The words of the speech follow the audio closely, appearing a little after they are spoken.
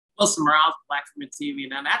Wilson Morales, Black Women TV.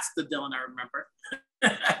 Now that's the Dylan I remember.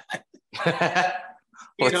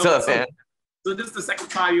 What's up, man? So this is the second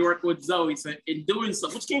time you work with Zoey. So in doing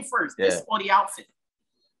so, which came first, this or the outfit?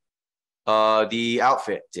 The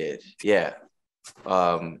outfit did, yeah.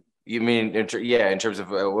 You mean, in terms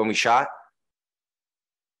of when we shot?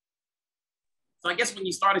 So I guess when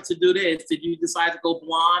you started to do this, did you decide to go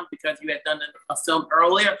blonde because you had done a film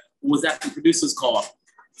earlier? Or was that the producer's call?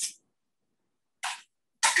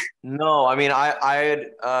 No, I mean, I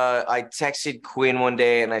texted Quinn one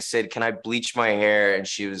day and I said, "Can I bleach my hair?" And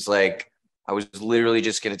she was like, "I was literally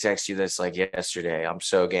just gonna text you this like yesterday. I'm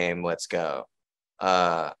so game. Let's go."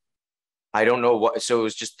 I don't know what. So it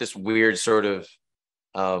was just this weird sort of.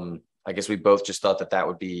 I guess we both just thought that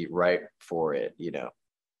would be right for it, you know.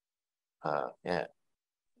 Yeah.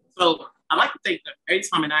 So I like to think that every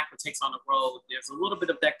time an actor takes on a role, there's a little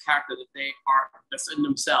bit of that character that they are that's in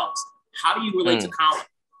themselves. How do you relate to Colin?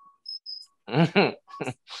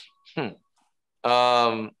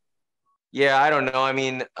 Yeah, I don't know. I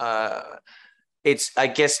mean, I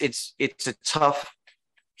guess it's a tough.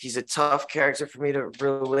 He's a tough character for me to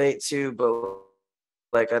relate to, but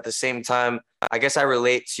like at the same time, I guess I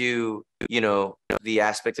relate to, you know, the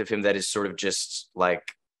aspect of him that is sort of just like,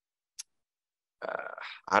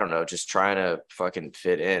 I don't know, just trying to fucking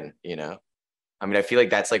fit in, you know? I mean, I feel like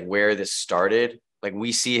that's like where this started. Like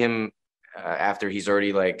we see him after he's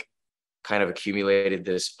already like kind of accumulated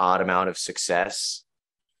this odd amount of success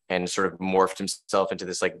and sort of morphed himself into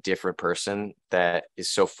this like different person that is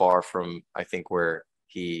so far from, I think, where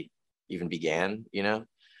he even began, you know?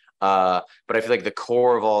 But I feel like the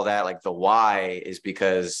core of all that, like the why, is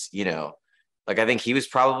because, you know, like I think he was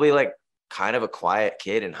probably like kind of a quiet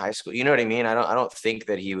kid in high school. You know what I mean? I don't think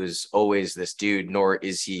that he was always this dude, nor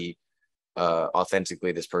is he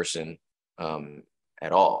authentically this person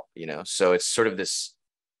at all, you know? So it's sort of this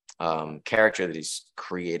character that he's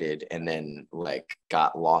created and then like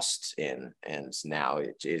got lost in, and now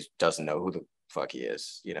it doesn't know who the fuck he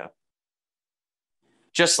is, you know?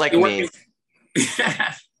 Just like me.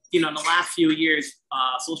 You know, in the last few years,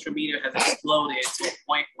 social media has exploded to a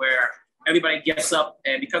point where everybody gets up,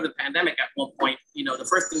 and because of the pandemic at one point, you know, the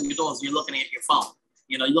first thing you do is you're looking at your phone.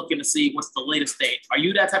 You know, you're looking to see what's the latest stage. Are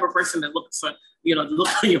you that type of person that looks, you know, look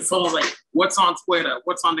on your phone, like what's on Twitter,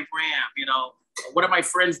 what's on the gram, you know, what are my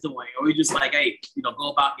friends doing? Or are you just like, hey, you know,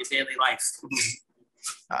 go about your daily life?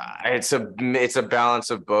 It's a balance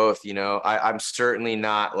of both, you know. I'm certainly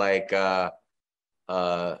not like,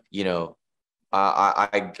 you know,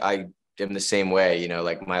 I am the same way, you know,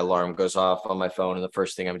 like my alarm goes off on my phone and the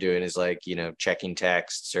first thing I'm doing is like, you know, checking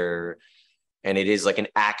texts and it is like an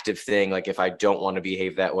active thing. Like if I don't want to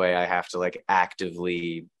behave that way, I have to like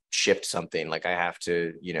actively shift something. Like I have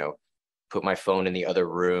to, you know, put my phone in the other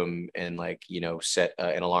room and like, you know, set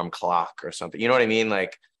an alarm clock or something. You know what I mean?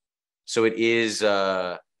 Like, so it is,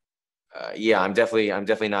 yeah, I'm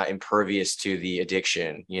definitely not impervious to the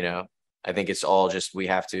addiction, you know. I think it's all just we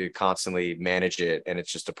have to constantly manage it, and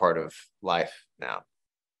it's just a part of life now.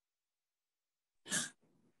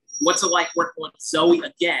 What's it like working with Zoey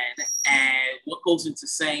again, and what goes into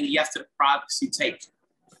saying yes to the projects you take?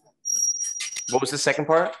 What was the second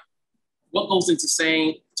part? What goes into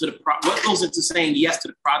saying yes to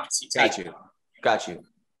the projects you take? Got you.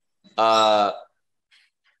 Well,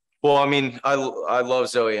 I mean, I love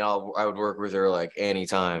Zoey, and I would work with her like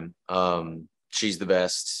anytime. She's the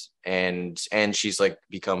best. And she's like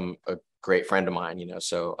become a great friend of mine, you know,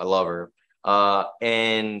 so I love her.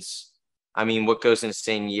 And I mean, what goes into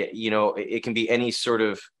saying, you know, it can be any sort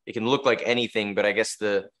of, it can look like anything, but I guess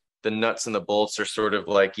the nuts and the bolts are sort of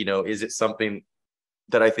like, you know, is it something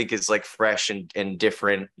that I think is like fresh and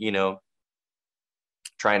different, you know,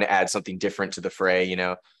 trying to add something different to the fray, you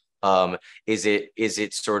know? Is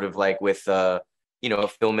it sort of like with, you know, a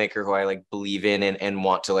filmmaker who I like believe in and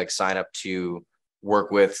want to like sign up to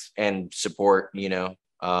work with and support, you know,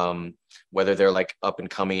 whether they're like up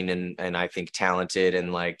and coming and I think talented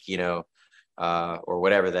and like, you know, or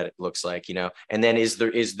whatever that it looks like, you know. And then is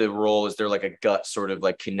there like a gut sort of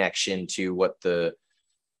like connection to what the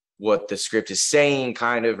script is saying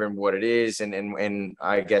kind of and what it is, and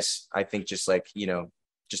I guess I think just like, you know,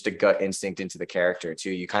 just a gut instinct into the character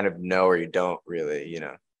too. You kind of know or you don't really, you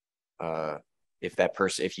know, if that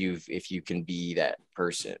person, if you can be that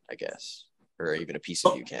person, I guess, or even a piece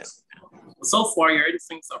of you can. So far, your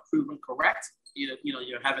instincts are proven correct. You know,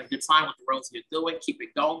 you're having a good time with the roles you're doing. Keep it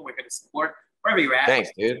going. We're going to support wherever you're at.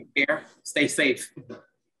 Thanks, dude. Here, stay safe.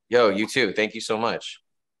 Yo, you too. Thank you so much.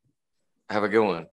 Have a good one.